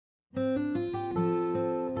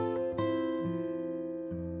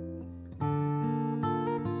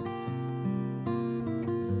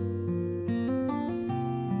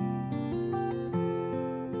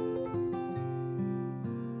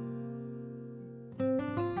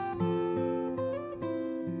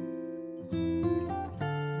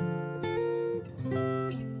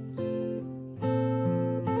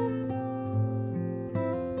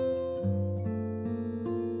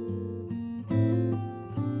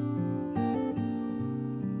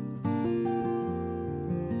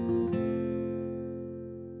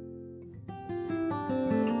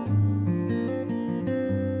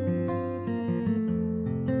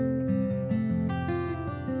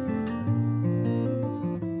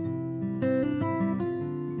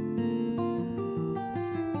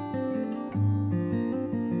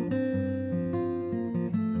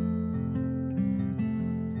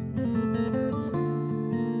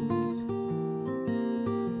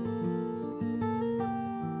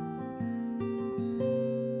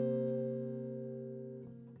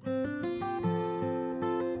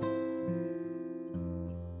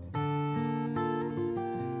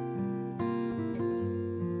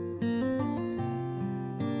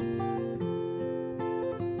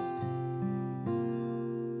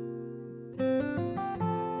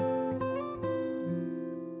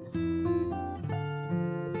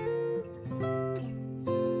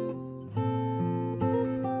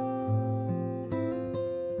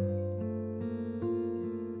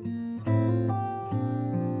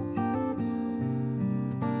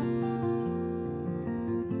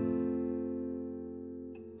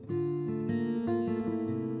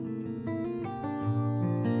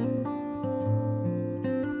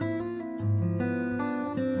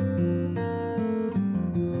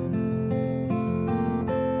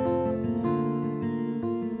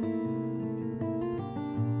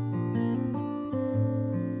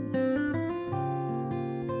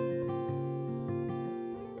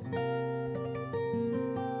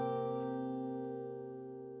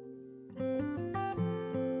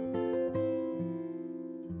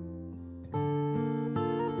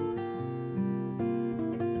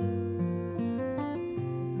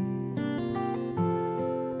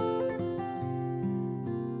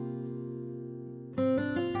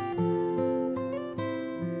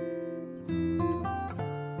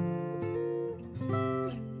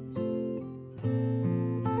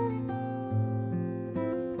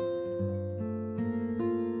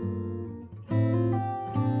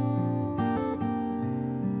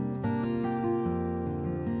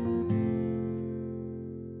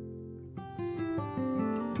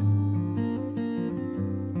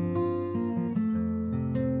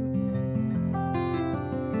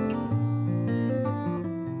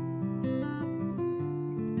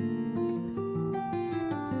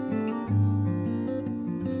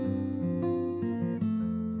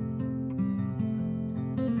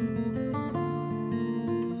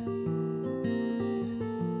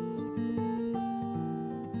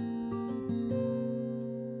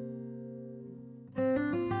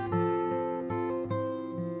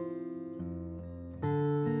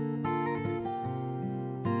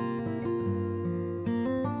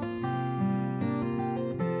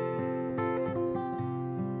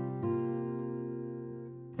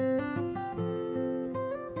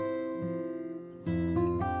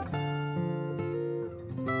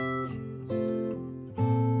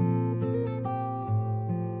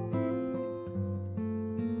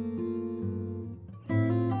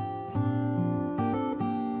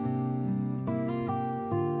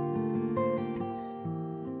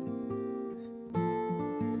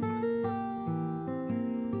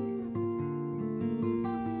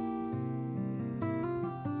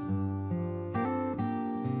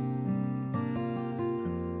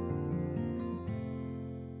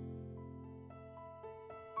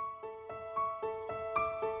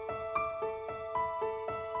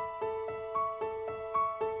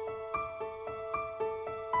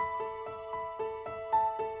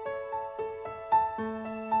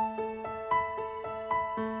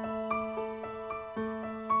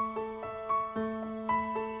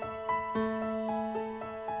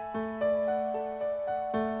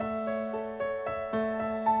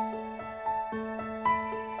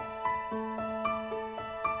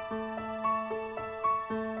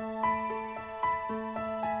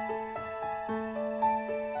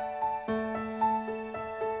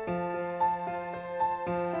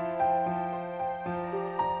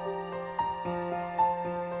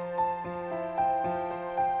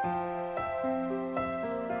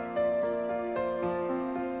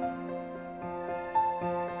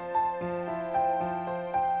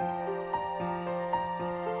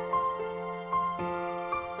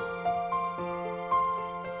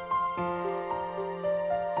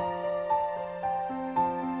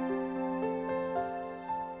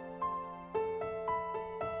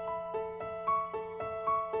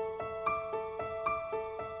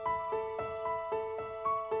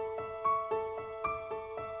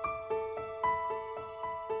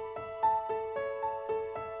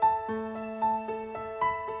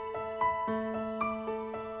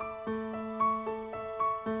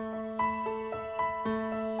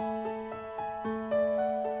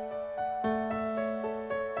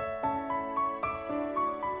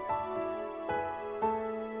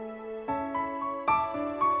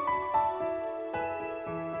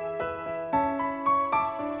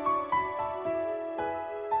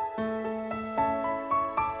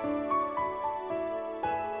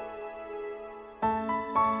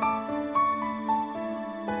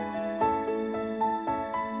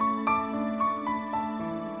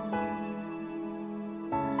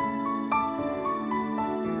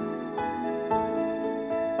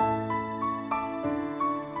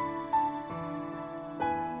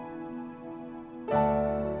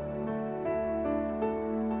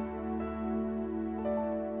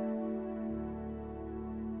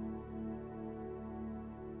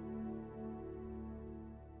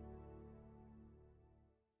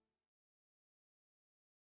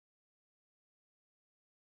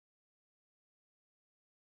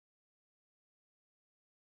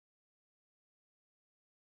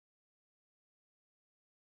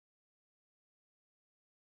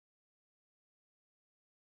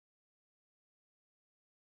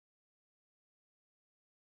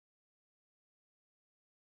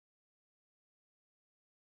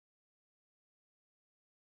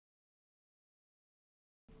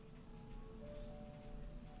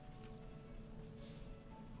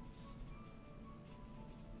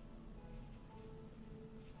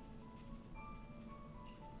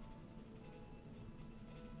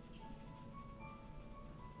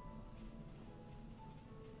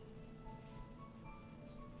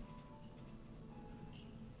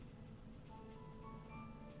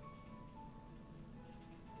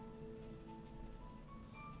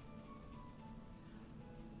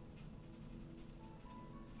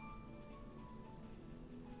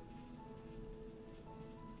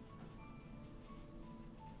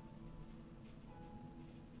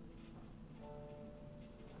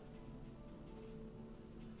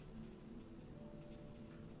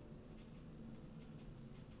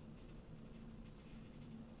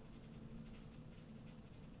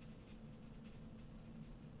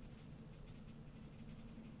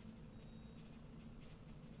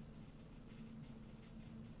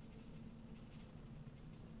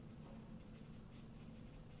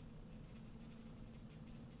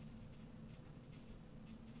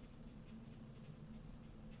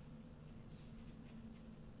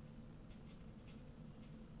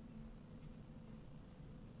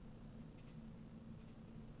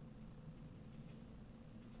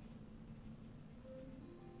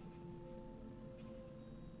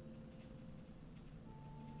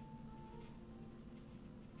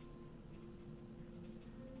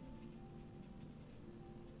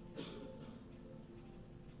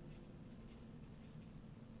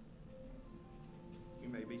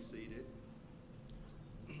seated.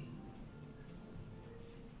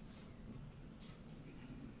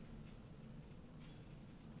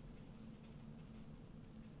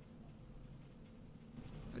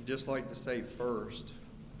 I'd just like to say first,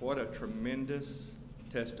 what a tremendous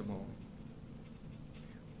testimony.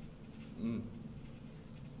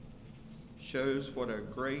 Shows what a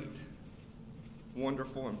great,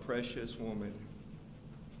 wonderful, and precious woman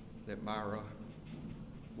that Myra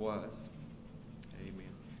was. Amen.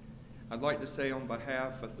 I'd like to say on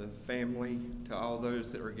behalf of the family to all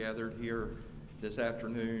those that are gathered here this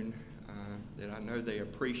afternoon that I know they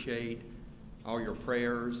appreciate all your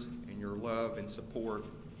prayers and your love and support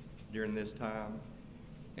during this time.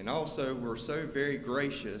 And also, we're so very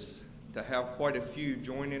gracious to have quite a few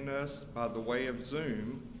joining us by the way of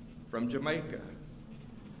Zoom from Jamaica,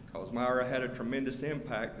 because Myra had a tremendous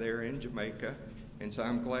impact there in Jamaica, and so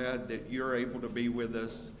I'm glad that you're able to be with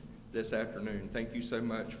us this afternoon. Thank you so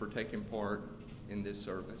much for taking part in this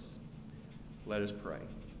service. Let us pray.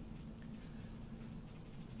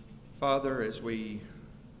 Father, as we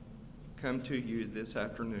come to you this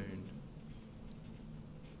afternoon,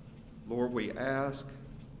 Lord, we ask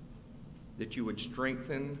that you would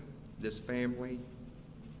strengthen this family.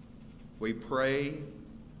 We pray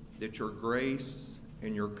that your grace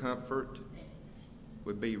and your comfort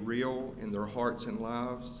would be real in their hearts and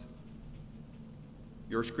lives.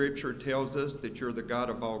 Your scripture tells us that you're the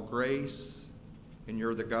God of all grace, and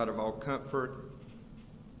you're the God of all comfort,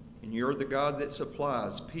 and you're the God that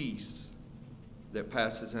supplies peace that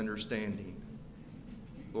passes understanding.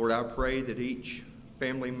 Lord, I pray that each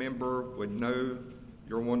family member would know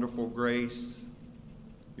your wonderful grace,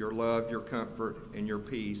 your love, your comfort, and your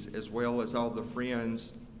peace, as well as all the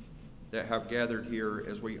friends that have gathered here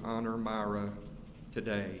as we honor Myra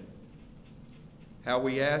today. How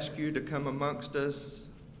we ask you to come amongst us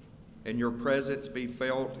and your presence be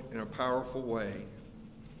felt in a powerful way.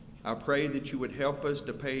 I pray that you would help us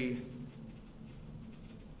to pay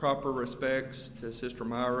proper respects to Sister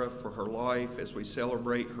Myra for her life as we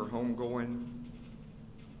celebrate her homegoing.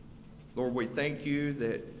 Lord, we thank you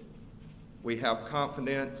that we have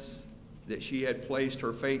confidence that she had placed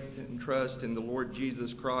her faith and trust in the Lord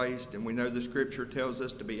Jesus Christ, and we know the scripture tells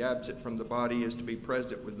us to be absent from the body is to be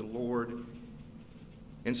present with the Lord.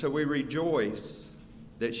 And so we rejoice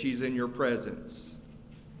that she's in your presence.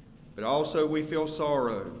 But also we feel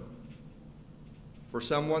sorrow for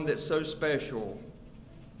someone that's so special,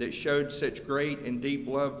 that showed such great and deep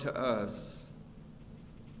love to us.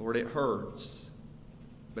 Lord, it hurts.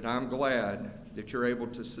 But I'm glad that you're able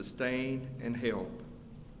to sustain and help.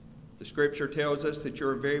 The scripture tells us that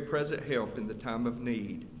you're a very present help in the time of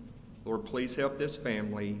need. Lord, please help this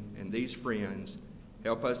family and these friends.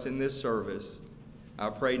 Help us in this service. I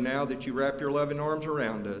pray now that you wrap your loving arms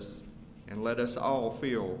around us and let us all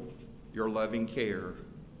feel your loving care.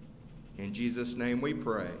 In Jesus' name we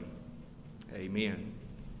pray. Amen.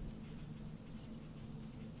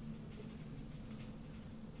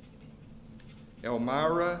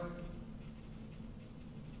 Elmyra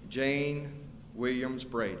Jane Williams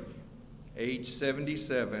Brady, age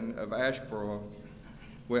 77, of Asheboro,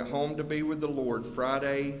 went home to be with the Lord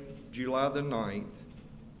Friday, July the 9th,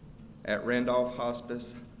 at Randolph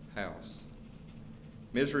Hospice House.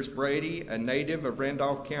 Mrs. Brady, a native of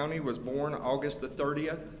Randolph County, was born August the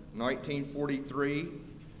 30th, 1943,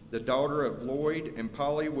 the daughter of Lloyd and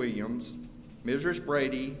Polly Williams. Mrs.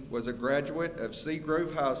 Brady was a graduate of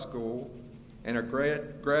Seagrove High School and a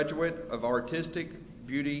graduate of Artistic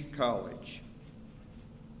Beauty College.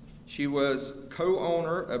 She was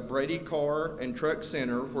co-owner of Brady Car and Truck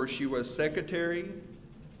Center, where she was secretary,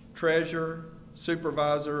 treasurer,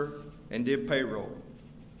 supervisor, and did payroll.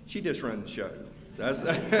 She just ran the show.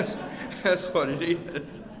 That's what it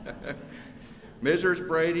is. Mrs.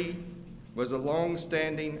 Brady was a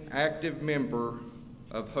long-standing active member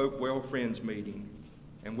of Hopewell Friends Meeting,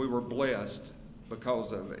 and we were blessed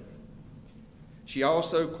because of it. She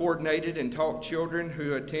also coordinated and taught children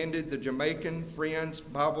who attended the Jamaican Friends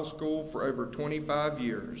Bible School for over 25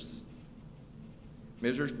 years.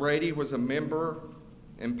 Mrs. Brady was a member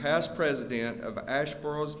and past president of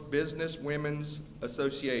Asheboro's Business Women's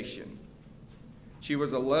Association. She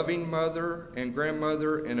was a loving mother and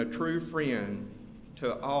grandmother and a true friend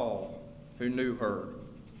to all who knew her.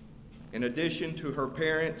 In addition to her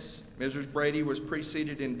parents, Mrs. Brady was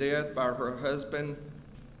preceded in death by her husband,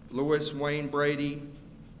 Wayne Brady,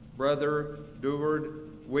 brother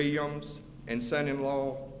Durward Williams, and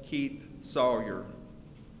son-in-law Keith Sawyer.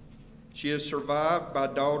 She is survived by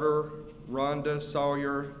daughter Rhonda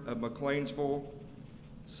Sawyer of McLeansville,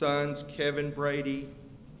 sons Kevin Brady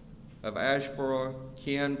of Asheboro,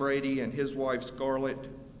 Ken Brady and his wife Scarlett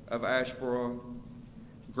of Asheboro,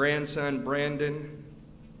 grandson Brandon,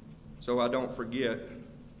 so I don't forget.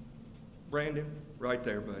 Brandon, right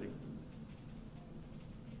there, buddy.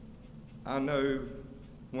 I know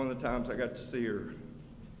one of the times I got to see her,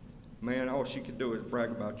 man, all she could do is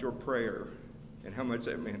brag about your prayer and how much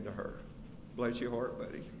that meant to her. Bless your heart,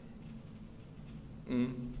 buddy.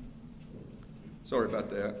 Sorry about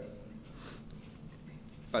that.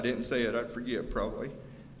 If I didn't say it, I'd forget probably.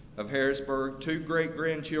 Of Harrisburg, 2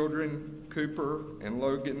 great-grandchildren, Cooper and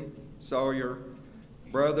Logan Sawyer,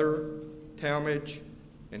 brother Talmadge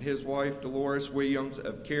and his wife Dolores Williams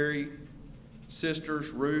of Cary, sisters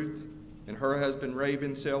Ruth and her husband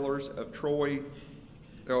Raven Sellers of Troy,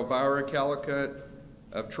 Elmyra Calicut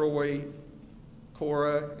of Troy,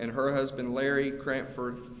 Cora and her husband Larry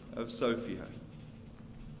Cranford of Sophia.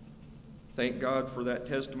 Thank God for that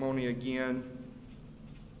testimony again.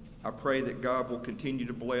 I pray that God will continue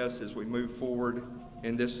to bless as we move forward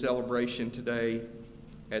in this celebration today.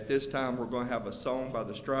 At this time, we're going to have a song by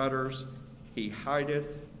the Striders, He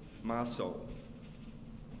Hideth My Soul.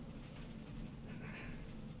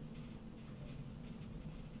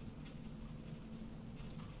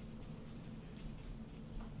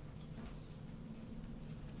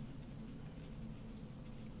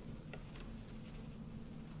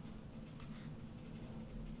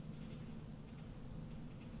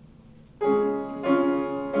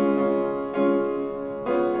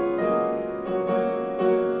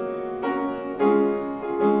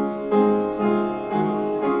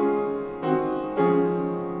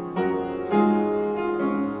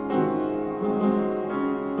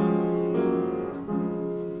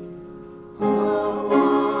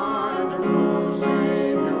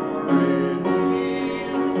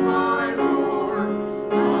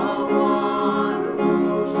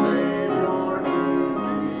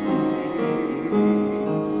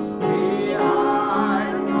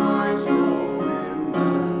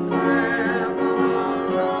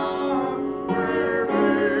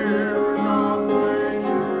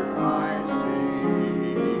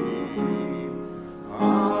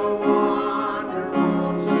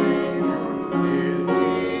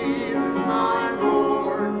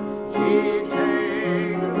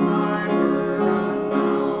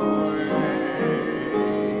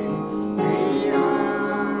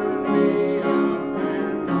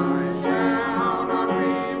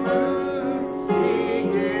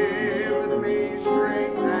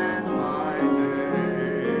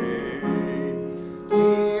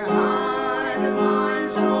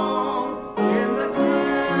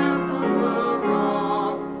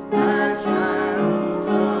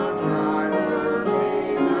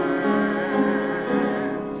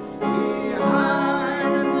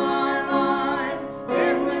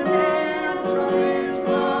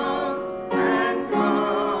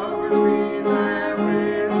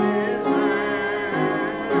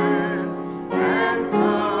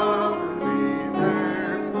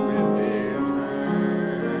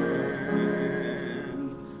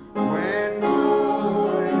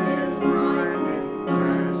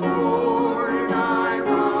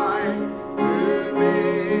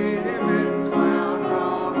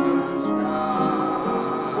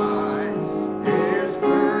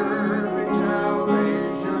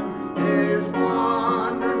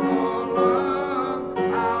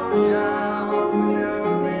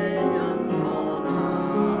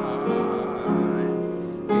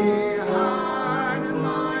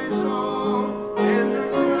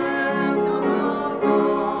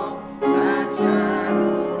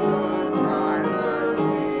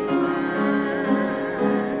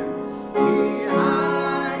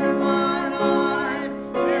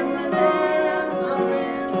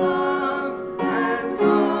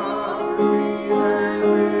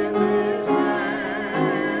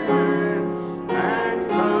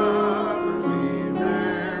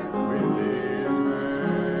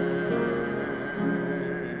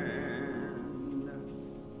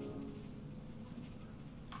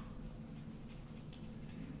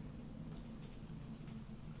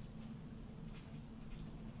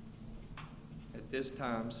 This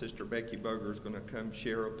time, Sister Becky Boger is going to come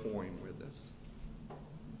share a poem with us.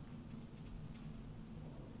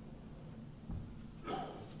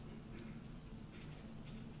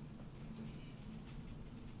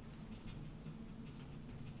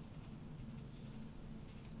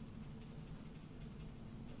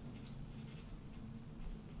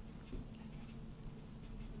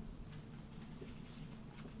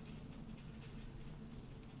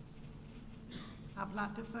 I'd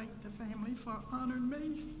like to thank the family for honoring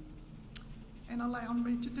me and allowing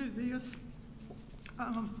me to do this.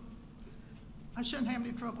 I shouldn't have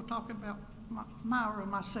any trouble talking about Myra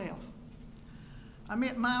myself. I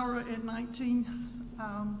met Myra in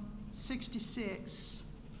 1966.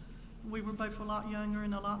 We were both a lot younger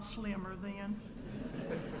and a lot slimmer then.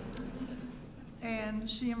 And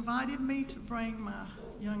she invited me to bring my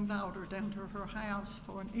young daughter down to her house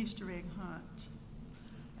for an Easter egg hunt.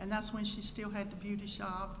 And that's when she still had the beauty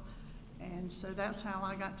shop. And so that's how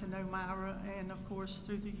I got to know Myra, and of course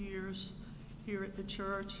through the years here at the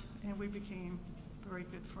church, and we became very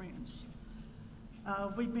good friends.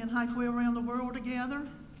 We've been halfway around the world together.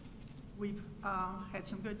 We've had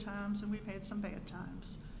some good times and we've had some bad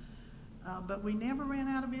times. But we never ran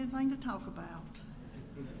out of anything to talk about.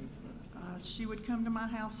 She would come to my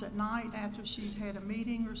house at night after she's had a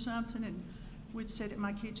meeting or something, and we'd sit at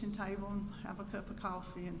my kitchen table and have a cup of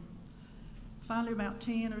coffee. And finally about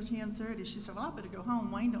 10 or 10:30, she said, well, I better go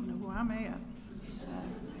home. Wayne don't know where I'm at. So,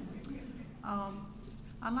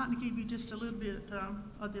 I'd like to give you just a little bit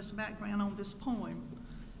of this background on this poem.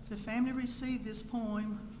 The family received this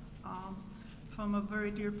poem from a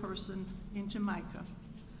very dear person in Jamaica,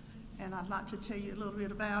 and I'd like to tell you a little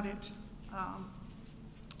bit about it.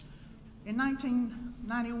 In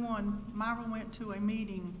 1991, Myra went to a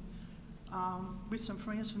meeting with some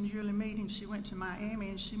friends from the yearly meeting. She went to Miami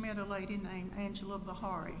and she met a lady named Angela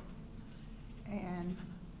Bahari, and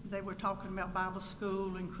they were talking about Bible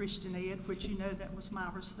school and Christian ed, which you know that was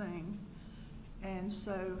Myra's thing. And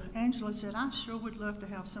so Angela said, I sure would love to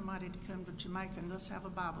have somebody to come to Jamaica and let's have a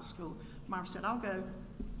Bible school. Myra said, I'll go.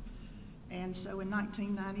 And so in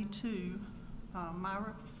 1992,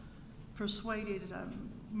 Myra persuaded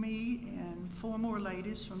me and 4 more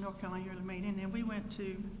ladies from North Carolina Yearly Meeting, and we went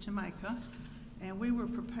to Jamaica, and we were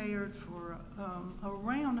prepared for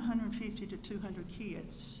around 150 to 200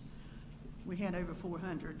 kids. We had over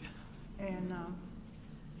 400, and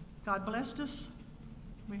God blessed us.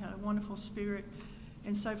 We had a wonderful spirit,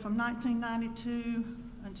 and so from 1992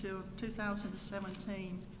 until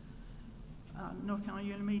 2017, North Carolina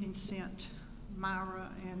Yearly Meeting sent Myra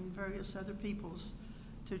and various other peoples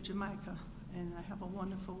to Jamaica, and they have a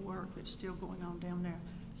wonderful work that's still going on down there.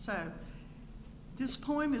 So this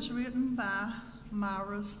poem is written by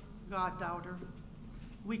Myra's goddaughter.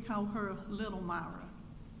 We call her Little Myra.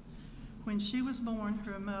 When she was born,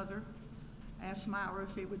 her mother asked Myra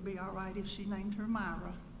if it would be all right if she named her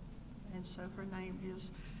Myra, and so her name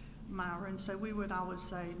is Myra. And so we would always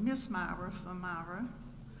say Miss Myra for Myra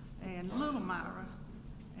and Little Myra.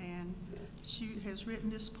 And she has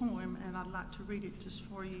written this poem, and I'd like to read it just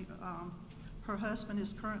for you. Her husband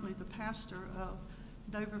is currently the pastor of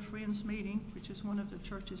Durward Friends Meeting, which is one of the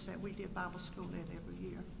churches that we did Bible school at every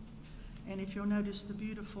year. And if you'll notice the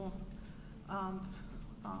beautiful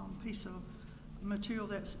piece of material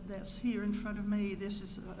that's here in front of me, this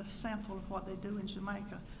is a sample of what they do in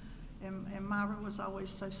Jamaica. And Myra was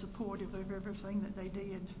always so supportive of everything that they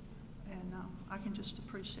did, and I can just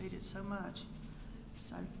appreciate it so much.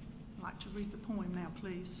 So I'd like to read the poem now,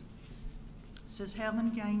 please. It says,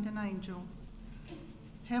 Heaven gained an angel.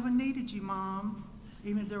 Heaven needed you, Mom,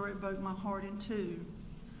 even though it broke my heart in two.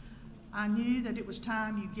 I knew that it was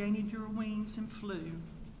time you gained your wings and flew.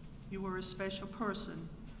 You were a special person,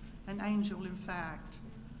 an angel in fact.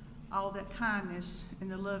 All that kindness and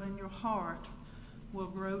the love in your heart will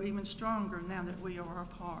grow even stronger now that we are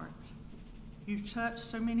apart. You've touched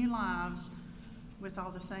so many lives with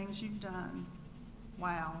all the things you've done.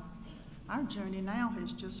 Wow, our journey now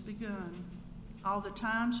has just begun. All the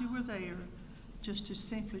times you were there just to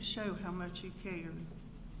simply show how much you cared.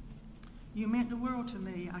 You meant the world to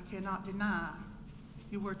me, I cannot deny.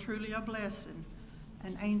 You were truly a blessing,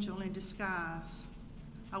 an angel in disguise.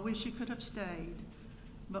 I wish you could have stayed,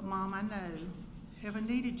 but Mom, I know heaven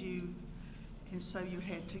needed you, and so you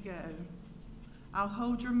had to go. I'll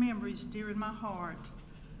hold your memories dear in my heart,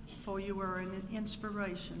 for you were an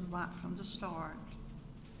inspiration right from the start.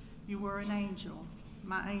 You were an angel,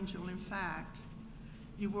 my angel in fact.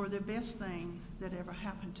 You were the best thing that ever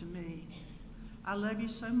happened to me. I love you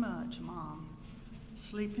so much, Mom.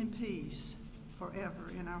 Sleep in peace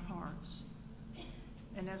forever in our hearts.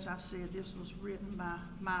 And as I've said, this was written by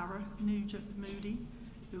Myra Nugent Moody,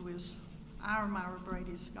 who is our Myra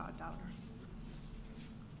Brady's goddaughter.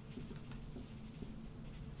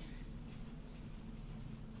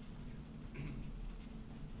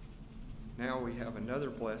 Now we have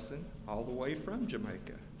another blessing all the way from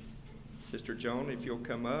Jamaica. Sister Joan, if you'll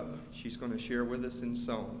come up, she's going to share with us in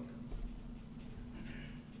song.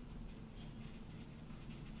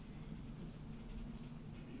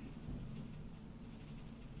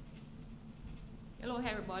 Hello,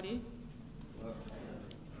 everybody. Hello.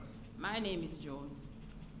 My name is Joan,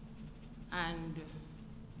 and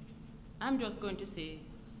I'm just going to say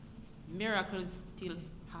miracles still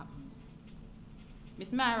happen.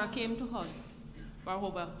 Miss Myra came to us for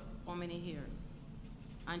over how many years?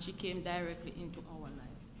 And she came directly into our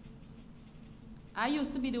lives. I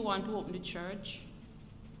used to be the one to open the church,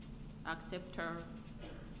 accept her,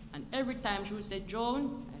 and every time she would say,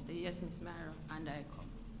 Joan, I say, yes, Miss Myra, and I come.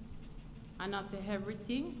 And after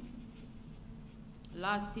everything,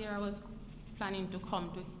 last year I was planning to come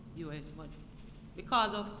to US, but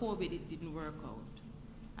because of COVID, it didn't work out.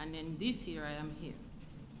 And then this year I am here.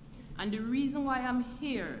 And the reason why I'm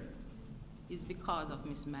here is because of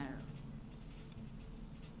Miss Myra.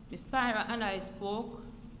 Miss Myra and I spoke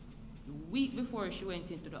the week before she went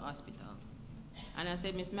into the hospital. And I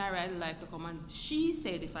said, Miss Myra, I'd like to come. And she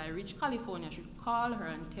said if I reach California, I should call her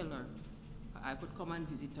and tell her I could come and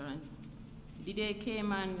visit her. And the day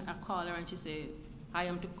came and I called her and she said, I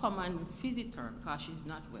am to come and visit her because she's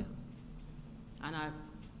not well. And I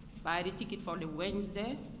buy the ticket for the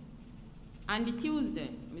Wednesday. And the Tuesday,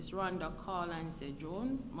 Miss Rhonda called and said,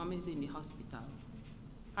 Joan, Mom is in the hospital.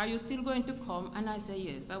 Are you still going to come? And I said,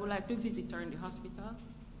 yes, I would like to visit her in the hospital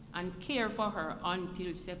and care for her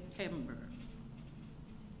until September.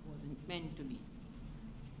 It wasn't meant to be.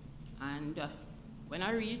 And when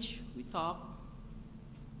I reached, we talked.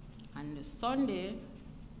 And the Sunday,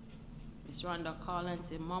 Miss Rhonda called and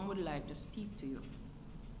said, Mom would like to speak to you.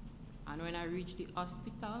 And when I reached the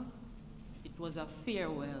hospital, it was a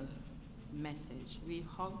farewell message. We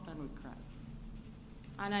hugged and we cried.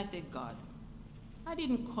 And I said, God, I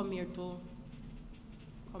didn't come here to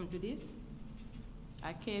come to this.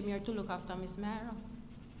 I came here to look after Miss Myra.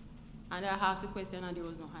 And I asked a question and there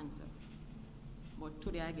was no answer. But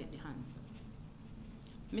today I get the answer.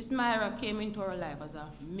 Miss Myra came into our life as a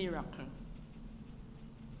miracle.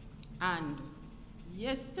 And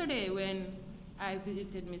yesterday when I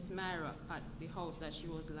visited Miss Myra at the house that she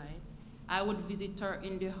was lying, I would visit her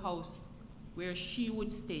in the house where she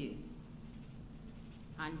would stay.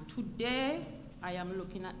 And today, I am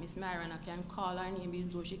looking at Miss Myra and I can call her name even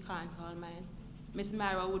though she can't call mine. Miss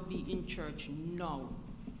Myra would be in church now.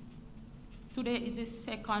 Today is the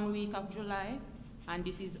second week of July, and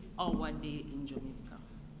this is our day in Jamaica.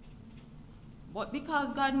 But because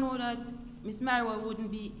God knew that Miss Myra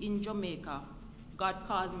wouldn't be in Jamaica, God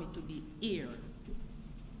caused me to be here.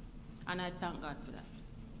 And I thank God for that.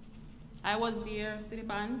 I was here, see the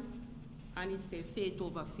band? And it said faith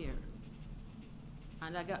over fear.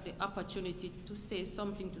 And I got the opportunity to say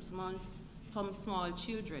something to some small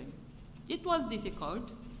children. It was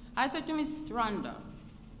difficult. I said to Miss Rhonda,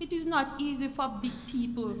 it is not easy for big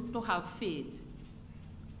people to have faith.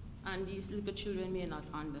 And these little children may not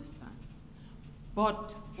understand.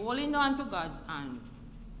 But holding on to God's hand,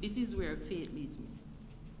 this is where faith leads me.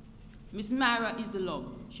 Miss Myra is the love.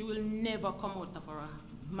 She will never come out of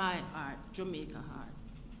my heart, Jamaica heart.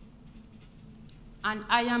 And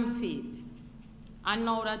I am faith. And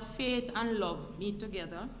now that faith and love meet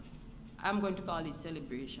together, I'm going to call it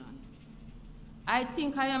celebration. I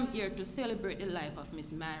think I am here to celebrate the life of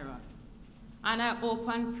Miss Myra. And I hope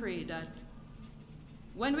and pray that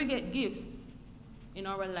when we get gifts in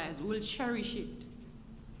our lives, we'll cherish it.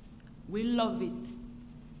 We'll love it.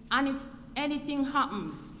 And if anything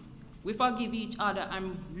happens, we forgive each other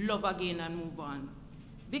and love again and move on.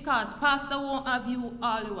 Because Pastor won't have you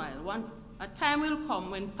all the while. A time will come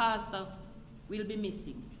when Pastor will be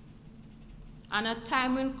missing. And a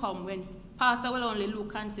time will come when Pastor will only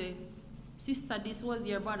look and say, Sister, this was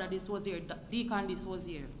here, brother, this was here, deacon, this was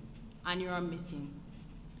here, and you're missing.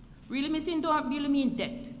 Really missing don't really mean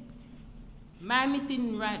death. My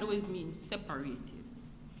missing right always means separated.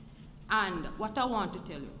 And what I want to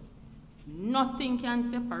tell you, nothing can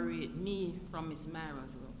separate me from Miss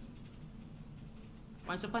Myra's love.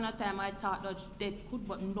 Once upon a time, I thought that death could,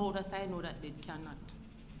 but now that I know that death cannot.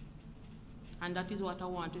 And that is what I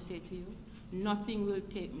want to say to you. Nothing will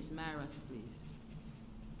take Miss Myra's place.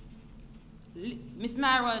 Miss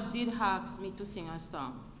Myra did ask me to sing a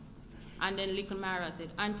song. And then little Myra said,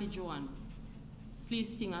 Auntie Joan, please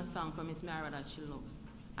sing a song for Miss Myra that she loved.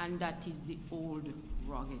 And that is the old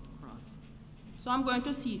rugged cross. So I'm going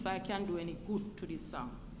to see if I can do any good to this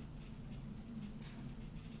song.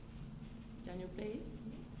 Can you play it?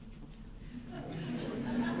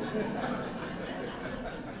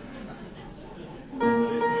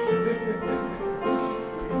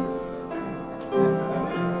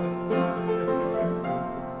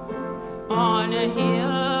 On a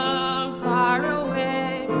hill far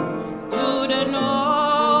away stood an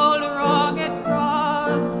old rugged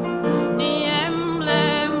cross, the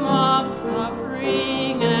emblem of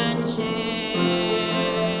suffering and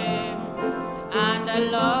shame. And I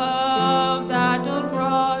love that old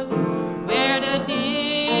cross where the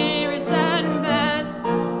dearest and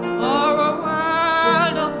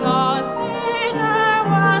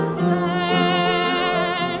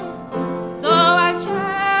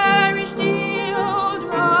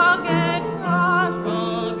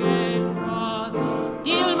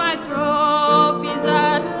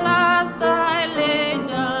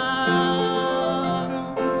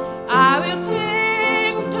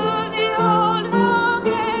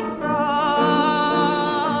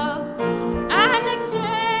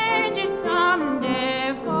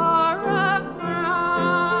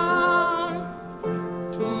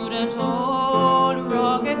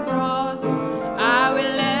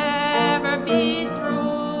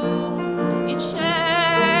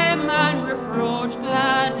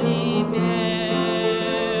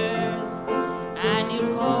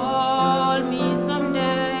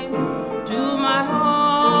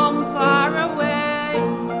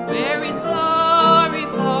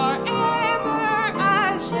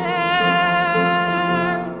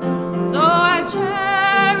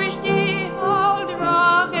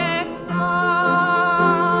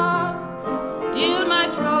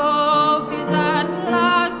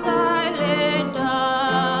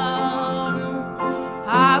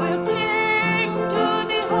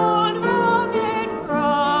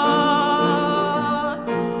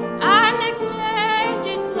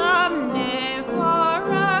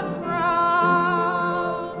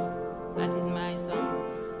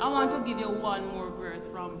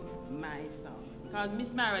nice song. Because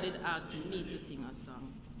Miss Myra did ask me to sing a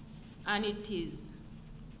song. And it is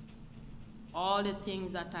all the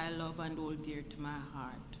things that I love and hold dear to my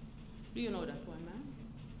heart. Do you know that one, ma'am?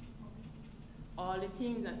 All the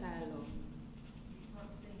things that I love. Start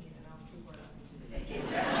singing and I'll see what I can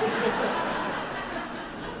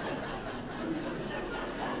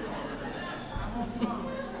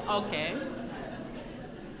do. Okay.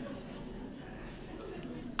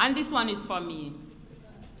 And this one is for me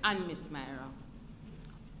and Miss Myra.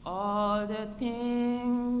 All the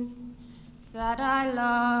things that I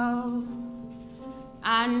love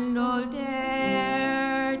and hold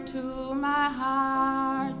dear to my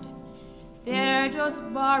heart, they're just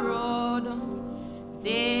borrowed,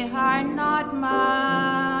 they are not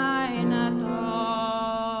mine at all.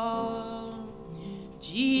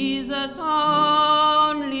 Jesus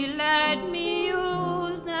only let me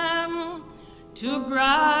use them to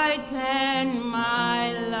brighten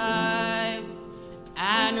my life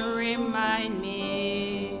and remind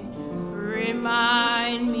me,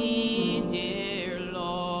 dear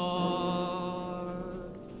Lord.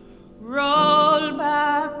 Roll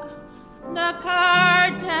back the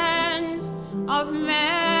curtains of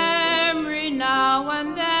memory now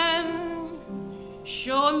and then.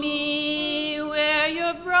 Show me where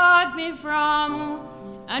you've brought me from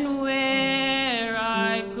and where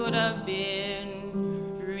I could have been.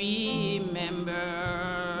 Remember,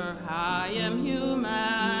 I am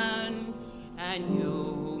human, and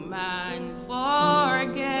humans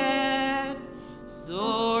forget.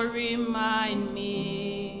 So remind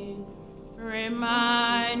me,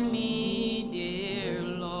 dear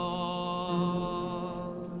Lord.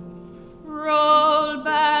 Roll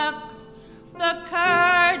back the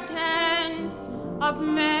curtains of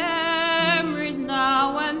memories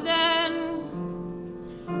now and then.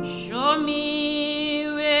 Show me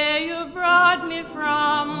where you brought me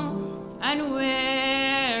from and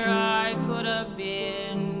where I could have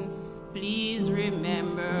been. Please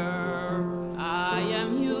remember, I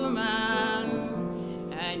am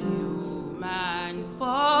human, and humans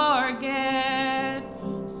forget.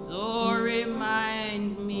 So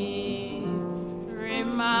remind me,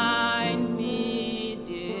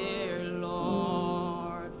 dear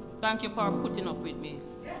Lord. Thank you for putting up with me.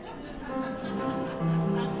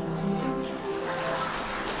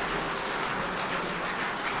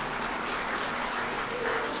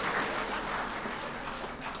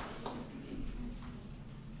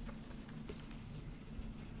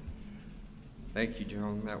 Thank you,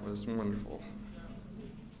 John. That was wonderful.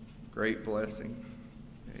 Great blessing.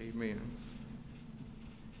 Amen.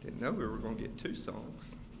 Didn't know we were going to get 2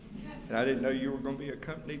 songs. And I didn't know you were going to be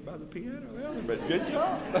accompanied by the piano, either, but good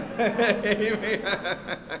job. Amen.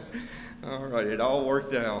 All right, it all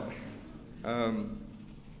worked out. I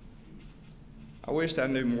wished I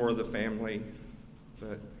knew more of the family,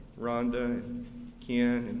 but Rhonda and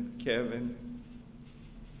Ken and Kevin,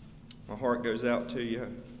 my heart goes out to you.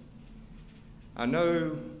 I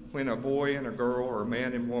know when a boy and a girl or a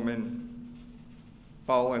man and woman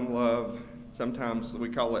fall in love, sometimes we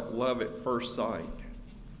call it love at first sight.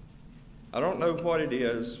 I don't know what it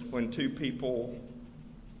is when 2 people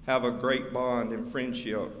have a great bond and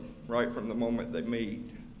friendship right from the moment they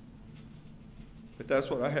meet. But that's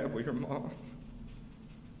what I have with your mom.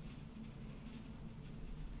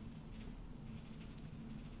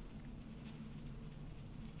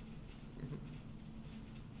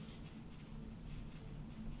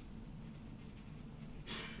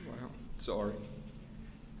 Wow, sorry.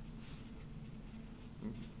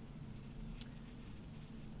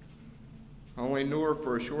 I only knew her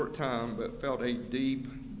for a short time, but felt a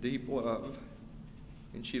deep, deep love,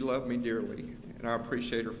 and she loved me dearly, and I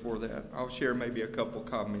appreciate her for that. I'll share maybe a couple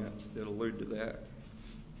comments that allude to that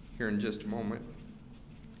here in just a moment.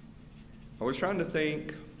 I was trying to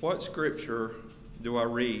think, what scripture do I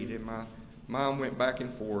read? And my mind went back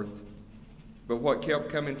and forth, but what kept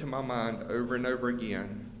coming to my mind over and over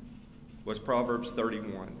again was Proverbs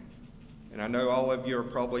 31. And I know all of you are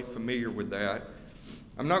probably familiar with that.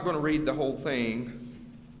 I'm not going to read the whole thing,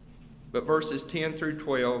 but verses 10 through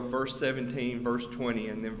 12, verse 17, verse 20,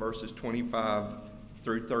 and then verses 25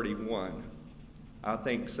 through 31, I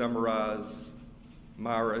think summarize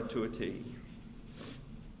Myra to a T.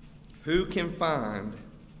 Who can find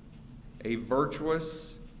a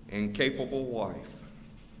virtuous and capable wife?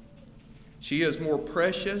 She is more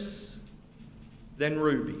precious than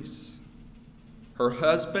rubies. Her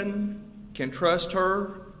husband can trust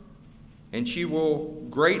her, and she will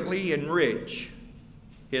greatly enrich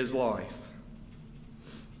his life.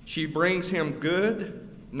 She brings him good,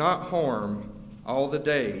 not harm, all the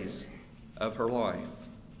days of her life.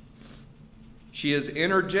 She is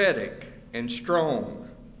energetic and strong,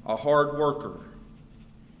 a hard worker.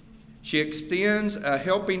 She extends a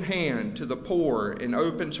helping hand to the poor and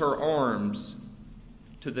opens her arms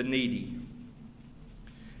to the needy.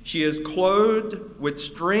 She is clothed with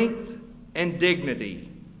strength and dignity,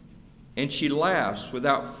 and she laughs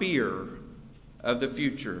without fear of the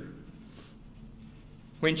future.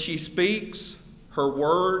 When she speaks, her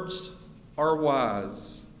words are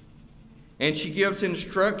wise, and she gives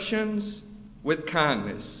instructions with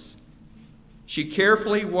kindness. She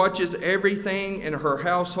carefully watches everything in her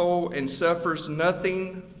household and suffers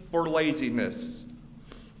nothing for laziness.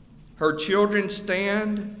 Her children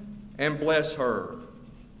stand and bless her.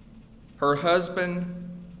 Her husband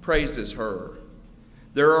praises her.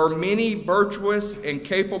 There are many virtuous and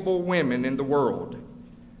capable women in the world,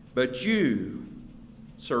 but you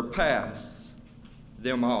surpass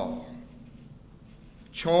them all.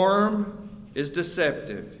 Charm is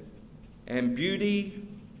deceptive, and beauty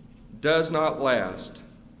does not last,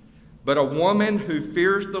 but a woman who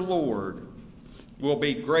fears the Lord will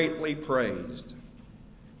be greatly praised.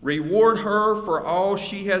 Reward her for all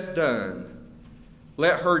she has done.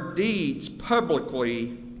 Let her deeds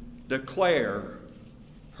publicly declare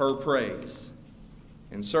her praise.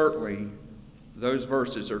 And certainly, those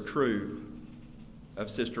verses are true of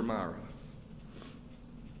Sister Myra.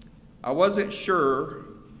 I wasn't sure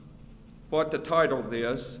what to title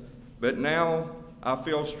this, but now I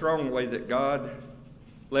feel strongly that God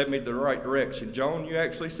led me the right direction. Joan, you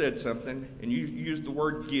actually said something, and you used the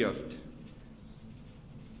word gift.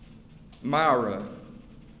 Myra,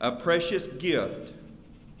 a precious gift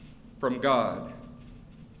from God.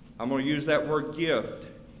 I'm going to use that word gift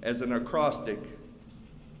as an acrostic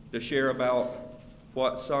to share about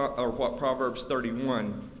what Proverbs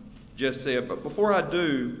 31 just said. But before I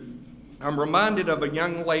do, I'm reminded of a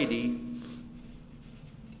young lady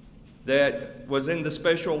that was in the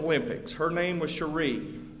Special Olympics. Her name was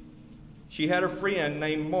Cherie. She had a friend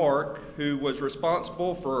named Mark who was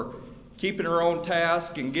responsible for keeping her on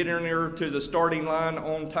task and getting her to the starting line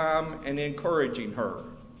on time and encouraging her.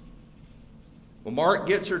 Well, Mark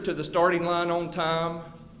gets her to the starting line on time,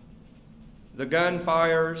 the gun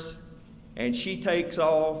fires, and she takes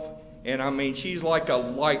off, and I mean, she's like a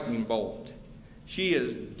lightning bolt. She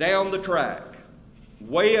is down the track,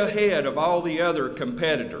 way ahead of all the other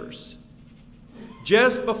competitors.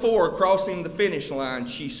 Just before crossing the finish line,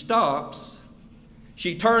 she stops,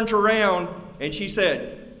 she turns around, and she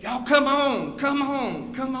said, "Y'all come on, come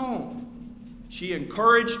on, come on." She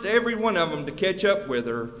encouraged every one of them to catch up with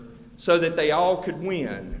her so that they all could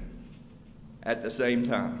win at the same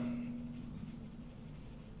time.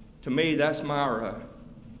 To me, that's Myra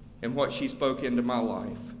and what she spoke into my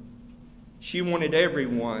life. She wanted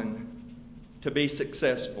everyone to be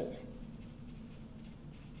successful.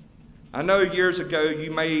 I know years ago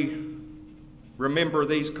you may remember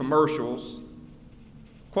these commercials,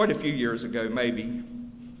 quite a few years ago maybe,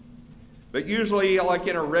 but usually like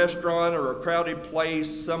in a restaurant or a crowded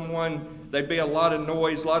place, there'd be a lot of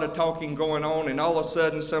noise, a lot of talking going on, and all of a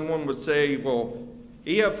sudden someone would say, well,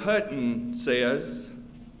 E.F. Hutton says,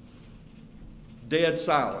 dead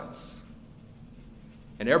silence.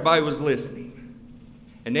 And everybody was listening.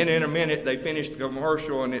 And then in a minute they finished the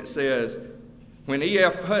commercial and it says, when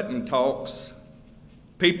E.F. Hutton talks,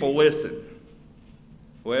 people listen.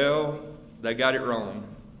 Well, they got it wrong.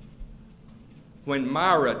 When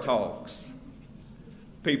Myra talks,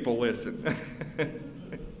 people listen.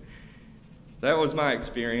 That was my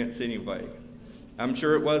experience anyway. I'm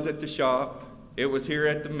sure it was at the shop. It was here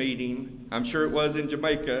at the meeting. I'm sure it was in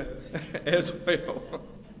Jamaica as well.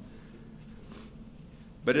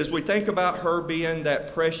 But as we think about her being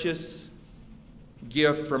that precious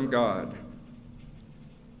gift from God,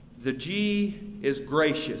 the G is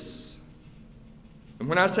gracious. And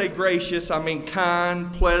when I say gracious, I mean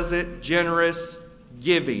kind, pleasant, generous,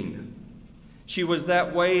 giving. She was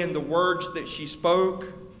that way in the words that she spoke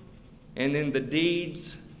and in the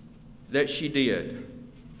deeds that she did.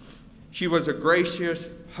 She was a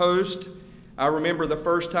gracious host. I remember the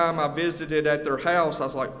first time I visited at their house, I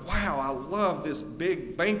was like, wow, I love this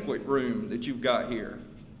big banquet room that you've got here.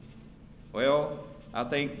 Well, I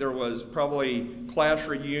think there was probably class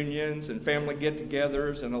reunions and family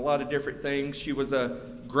get-togethers and a lot of different things. She was a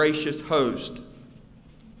gracious host.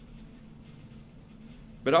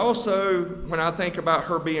 But also, when I think about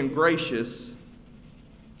her being gracious,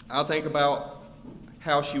 I think about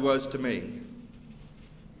how she was to me.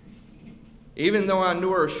 Even though I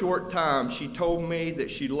knew her a short time, she told me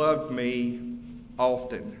that she loved me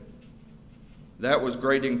often. That was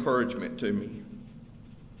great encouragement to me.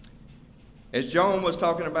 As Joan was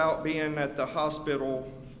talking about being at the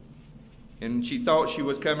hospital And she thought she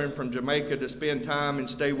was coming from Jamaica to spend time and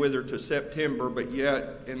stay with her to September, but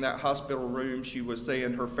yet in that hospital room she was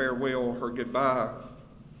saying her farewell, her goodbye.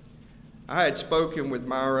 I had spoken with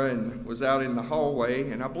Myra and was out in the hallway,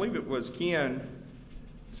 and I believe it was Ken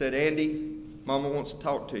said, "Andy, Mama wants to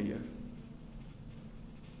talk to you."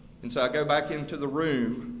 And so I go back into the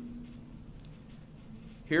room.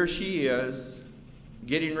 Here she is,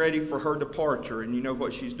 getting ready for her departure, and you know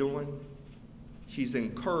what she's doing? She's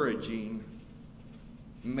encouraging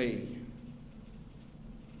me.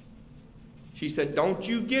 She said, "Don't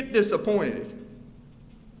you get disappointed.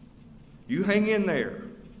 You hang in there.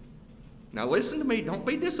 Now listen to me, don't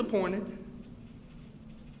be disappointed."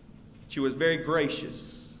 She was very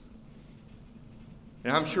gracious.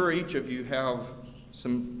 And I'm sure each of you have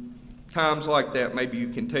some times like that, maybe you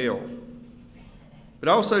can tell. But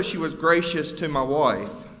also she was gracious to my wife.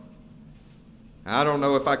 I don't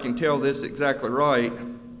know if I can tell this exactly right.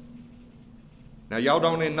 Now y'all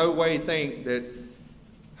don't in no way think that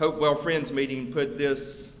Hopewell Friends Meeting put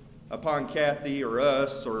this upon Kathy or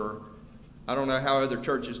us, or I don't know how other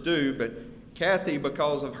churches do, but Kathy,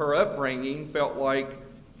 because of her upbringing, felt like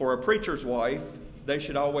for a preacher's wife, they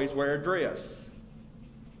should always wear a dress.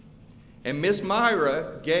 And Miss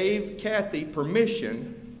Myra gave Kathy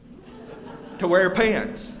permission to wear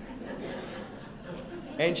pants.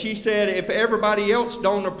 And she said, "If everybody else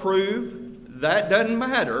don't approve, that doesn't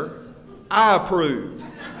matter. I approve.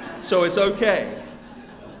 So it's okay."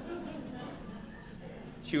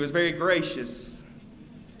 She was very gracious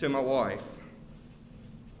to my wife.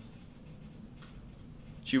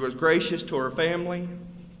 She was gracious to her family.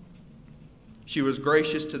 She was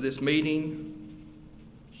gracious to this meeting.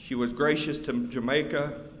 She was gracious to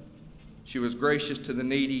Jamaica. She was gracious to the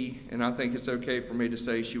needy, and I think it's okay for me to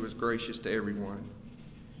say she was gracious to everyone.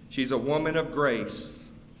 She's a woman of grace,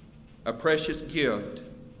 a precious gift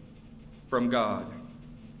from God.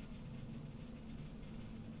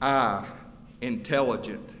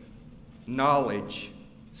 Intelligent, knowledge,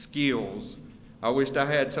 skills. I wished I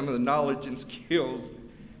had some of the knowledge and skills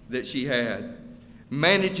that she had.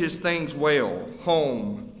 Manages things well,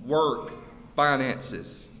 home, work,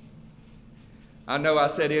 finances. I know I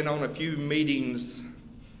sat in on a few meetings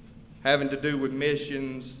having to do with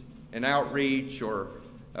missions and outreach, or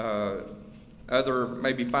other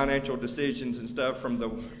maybe financial decisions and stuff from the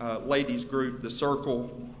ladies group, the circle.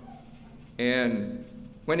 And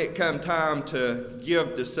when it come time to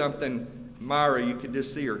give to something, Myra, you could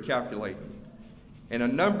just see her calculating. And a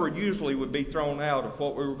number usually would be thrown out of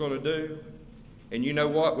what we were going to do. And you know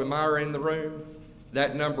what, with Myra in the room,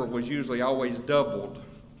 that number was usually always doubled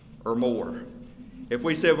or more. If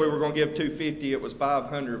we said we were going to give $250, it was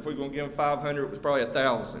 $500. If we were going to give them $500, it was probably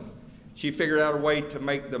 $1,000. She figured out a way to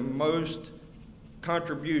make the most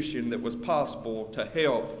contribution that was possible to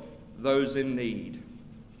help those in need.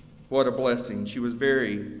 What a blessing. She was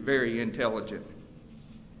very, very intelligent.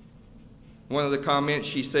 One of the comments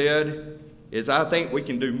she said is, "I think we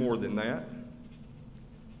can do more than that.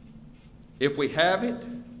 If we have it,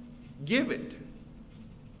 give it."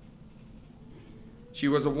 She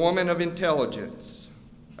was a woman of intelligence,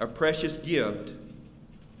 a precious gift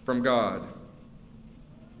from God.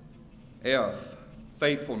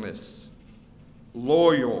 Faithfulness,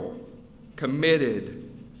 loyal, committed,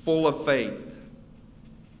 full of faith.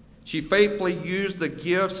 She faithfully used the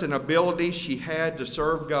gifts and abilities she had to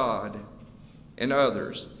serve God and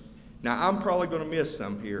others. Now, I'm probably going to miss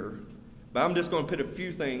some here, but I'm just going to put a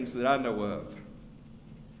few things that I know of.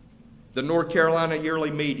 The North Carolina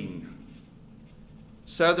Yearly Meeting,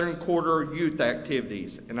 Southern Quarter Youth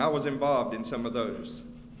Activities, and I was involved in some of those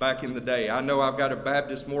back in the day. I know I've got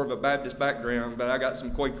more of a Baptist background, but I got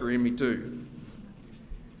some Quaker in me too.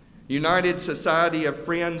 United Society of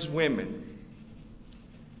Friends Women,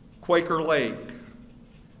 Quaker Lake,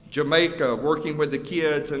 Jamaica, working with the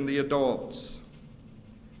kids and the adults,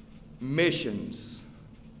 missions.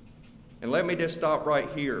 And let me just stop right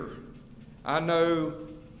here. I know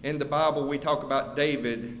in the Bible we talk about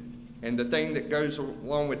David, and the thing that goes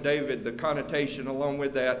along with David, the connotation along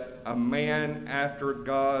with that, a man after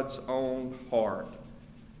God's own heart.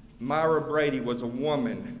 Myra Brady was a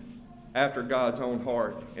woman after God's own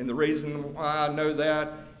heart. And the reason why I know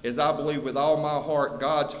that is I believe with all my heart,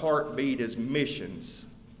 God's heartbeat is missions.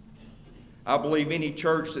 I believe any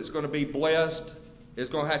church that's going to be blessed is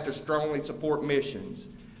going to have to strongly support missions.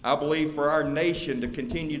 I believe for our nation to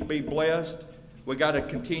continue to be blessed, we got to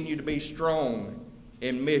continue to be strong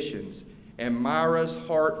in missions. And Myra's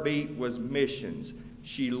heartbeat was missions.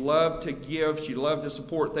 She loved to give. She loved to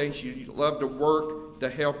support things. She loved to work to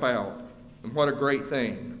help out. And what a great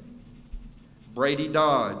thing. Brady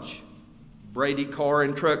Dodge, Brady Car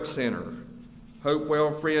and Truck Center,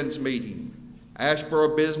 Hopewell Friends Meeting,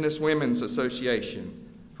 Asheboro Business Women's Association,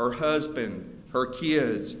 her husband, her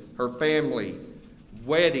kids, her family,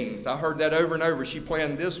 weddings. I heard that over and over. She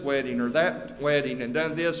planned this wedding or that wedding and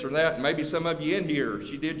done this or that. And maybe some of you in here,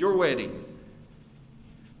 she did your wedding.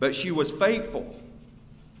 But she was faithful.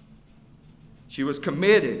 She was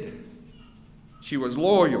committed. She was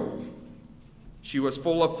loyal. She was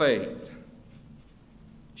full of faith.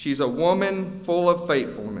 She's a woman full of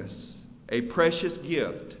faithfulness, a precious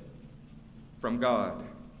gift from God.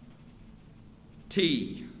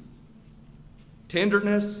 T,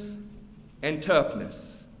 tenderness and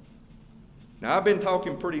toughness. Now, I've been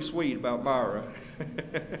talking pretty sweet about Myra,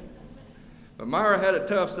 but Myra had a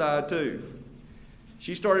tough side too.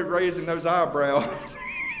 She started raising those eyebrows,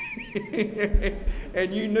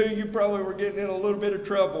 and you knew you probably were getting in a little bit of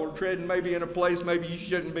trouble or treading maybe in a place maybe you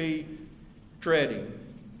shouldn't be treading.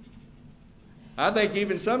 I think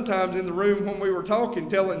even sometimes in the room when we were talking,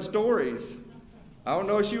 telling stories, I don't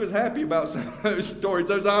know if she was happy about some of those stories.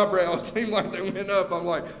 Those eyebrows seemed like they went up. I'm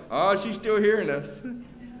like, oh, she's still hearing us.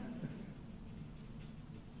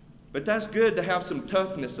 But that's good to have some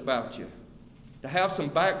toughness about you, to have some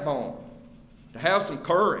backbone, to have some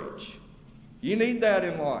courage. You need that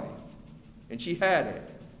in life. And she had it.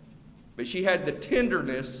 But she had the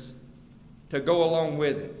tenderness to go along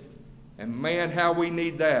with it. And man, how we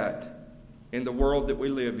need that in the world that we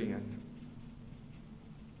live in.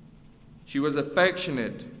 She was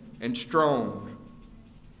affectionate and strong.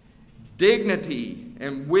 Dignity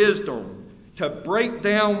and wisdom to break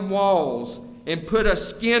down walls and put us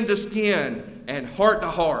skin to skin and heart to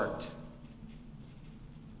heart.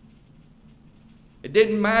 It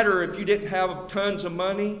didn't matter if you didn't have tons of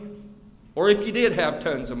money or if you did have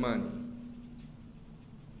tons of money.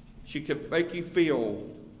 She could make you feel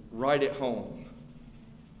right at home.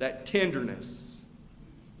 That tenderness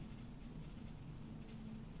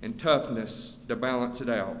and toughness to balance it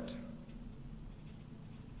out.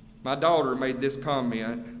 My daughter made this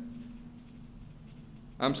comment.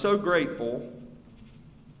 I'm so grateful.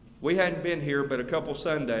 We hadn't been here but a couple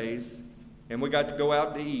Sundays, and we got to go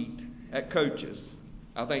out to eat at Coach's.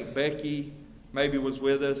 I think Becky maybe was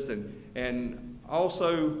with us, and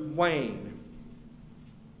also Wayne.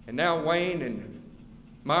 And now Wayne and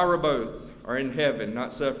Myra both are in heaven,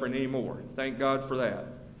 not suffering anymore. Thank God for that.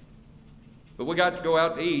 But we got to go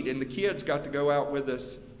out to eat, and the kids got to go out with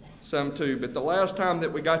us some too. But the last time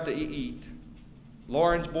that we got to eat,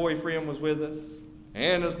 Lauren's boyfriend was with us.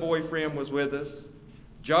 Anna's boyfriend was with us.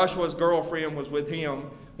 Joshua's girlfriend was with him.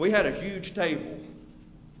 We had a huge table.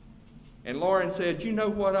 And Lauren said, you know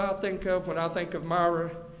what I think of when I think of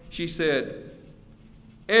Myra? She said,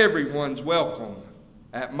 everyone's welcome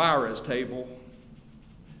at Myra's table.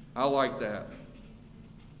 I like that.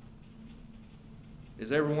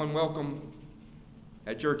 Is everyone welcome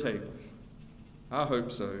at your table? I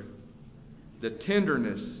hope so. The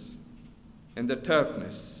tenderness and the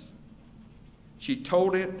toughness. She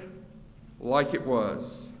told it like it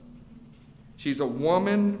was. She's a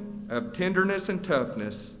woman of tenderness and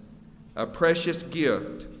toughness, a precious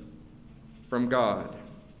gift from God.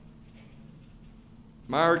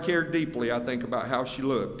 Myra cared deeply, I think, about how she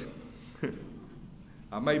looked.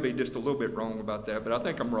 I may be just a little bit wrong about that, but I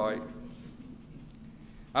think I'm right.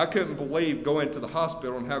 I couldn't believe going to the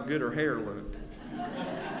hospital and how good her hair looked.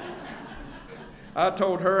 I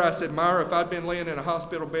told her, I said, Myra, if I'd been laying in a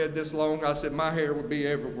hospital bed this long, I said, my hair would be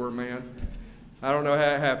everywhere, man. I don't know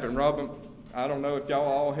how it happened. Robin, I don't know if y'all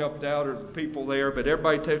all helped out or the people there, but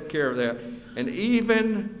everybody took care of that. And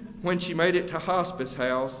even when she made it to Hospice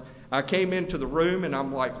house, I came into the room and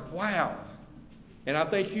I'm like, wow. And I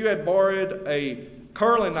think you had borrowed a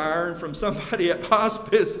curling iron from somebody at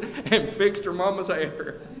Hospice and fixed her mama's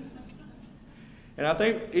hair. And I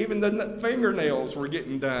think even the fingernails were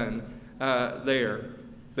getting done there.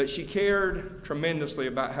 But she cared tremendously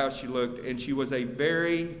about how she looked, and she was a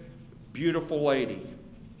very beautiful lady.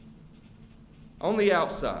 On the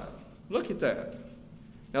outside. Look at that.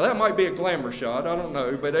 Now that might be a glamour shot, I don't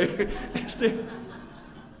know, but it's a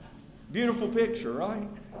beautiful picture, right?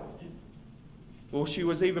 Well, she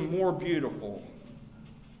was even more beautiful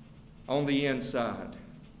on the inside.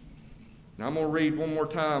 Now I'm going to read one more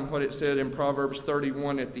time what it said in Proverbs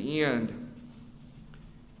 31 at the end.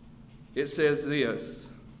 It says this.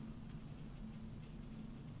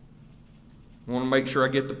 I want to make sure I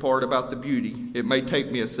get the part about the beauty. It may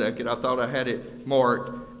take me a second. I thought I had it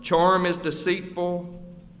marked. Charm is deceitful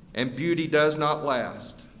and beauty does not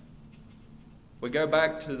last. We go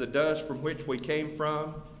back to the dust from which we came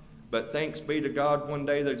from, but thanks be to God, one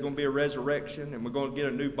day there's going to be a resurrection and we're going to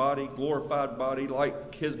get a new body, glorified body,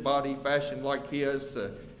 like his body, fashioned like his.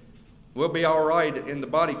 We'll be all right in the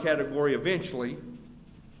body category eventually,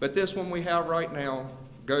 but this one we have right now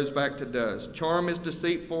goes back to does. Charm is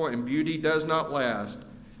deceitful and beauty does not last,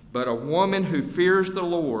 but a woman who fears the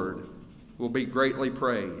Lord will be greatly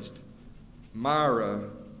praised. Myra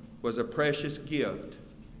was a precious gift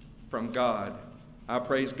from God. I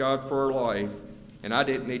praise God for her life, and I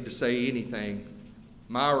didn't need to say anything.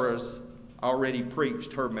 Myra's already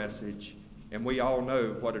preached her message, and we all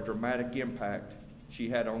know what a dramatic impact she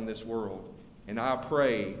had on this world. And I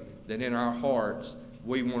pray that in our hearts,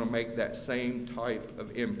 we want to make that same type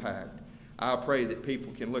of impact. I pray that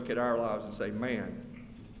people can look at our lives and say, man,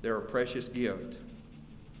 they're a precious gift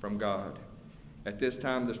from God. At this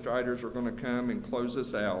time, the Striders are going to come and close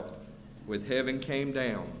us out with Heaven Came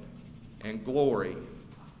Down and Glory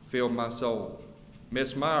Filled My Soul.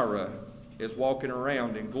 Miss Myra is walking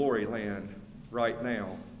around in glory land right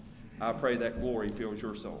now. I pray that glory fills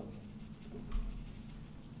your soul.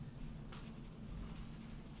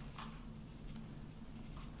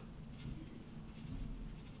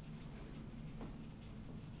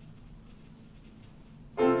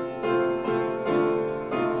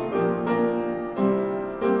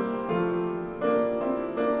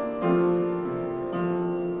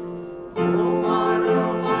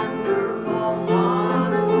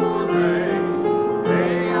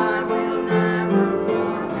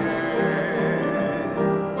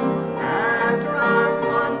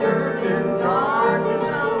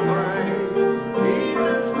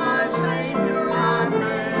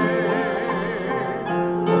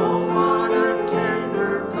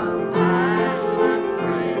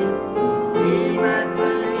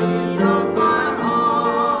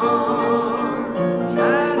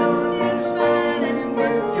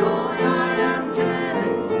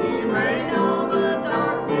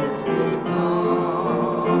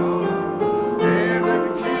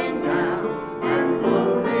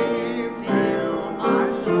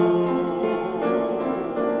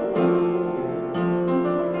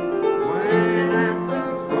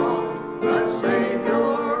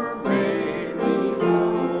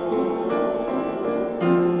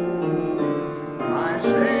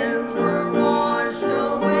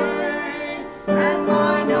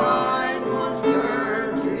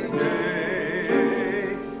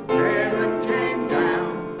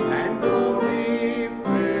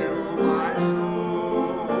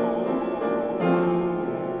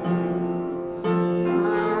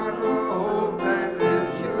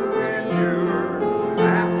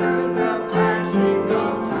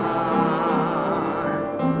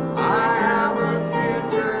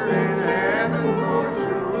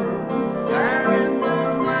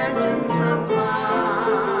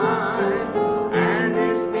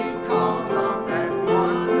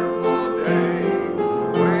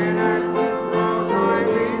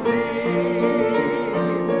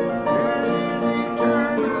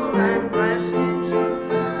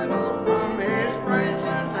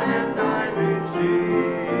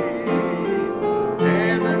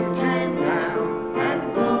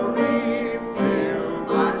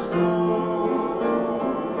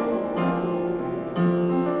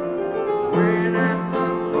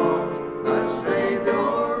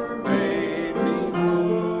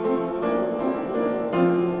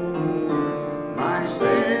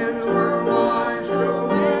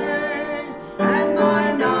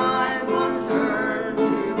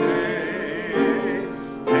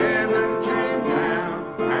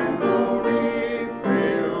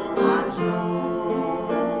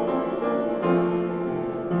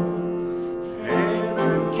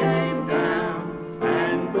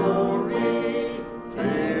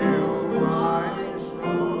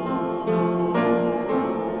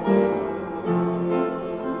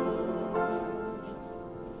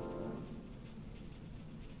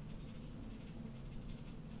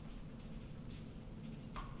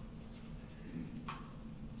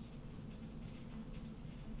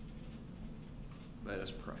 Let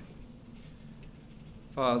us pray.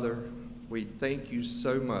 Father, we thank you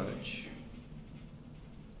so much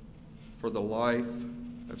for the life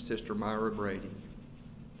of Sister Myra Brady.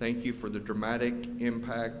 Thank you for the dramatic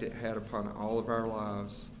impact it had upon all of our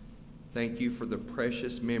lives. Thank you for the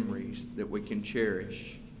precious memories that we can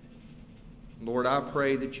cherish. Lord, I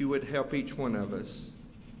pray that you would help each one of us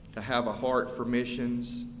to have a heart for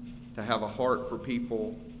missions, to have a heart for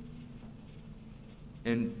people,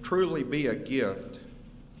 and truly be a gift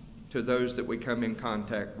to those that we come in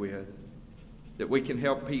contact with, that we can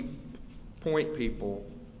help point people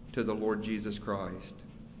to the Lord Jesus Christ.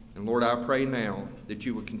 And Lord, I pray now that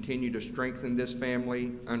you would continue to strengthen this family,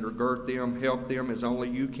 undergird them, help them as only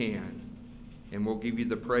you can. And we'll give you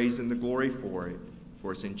the praise and the glory for it.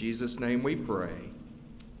 For it's in Jesus' name we pray.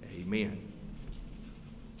 Amen.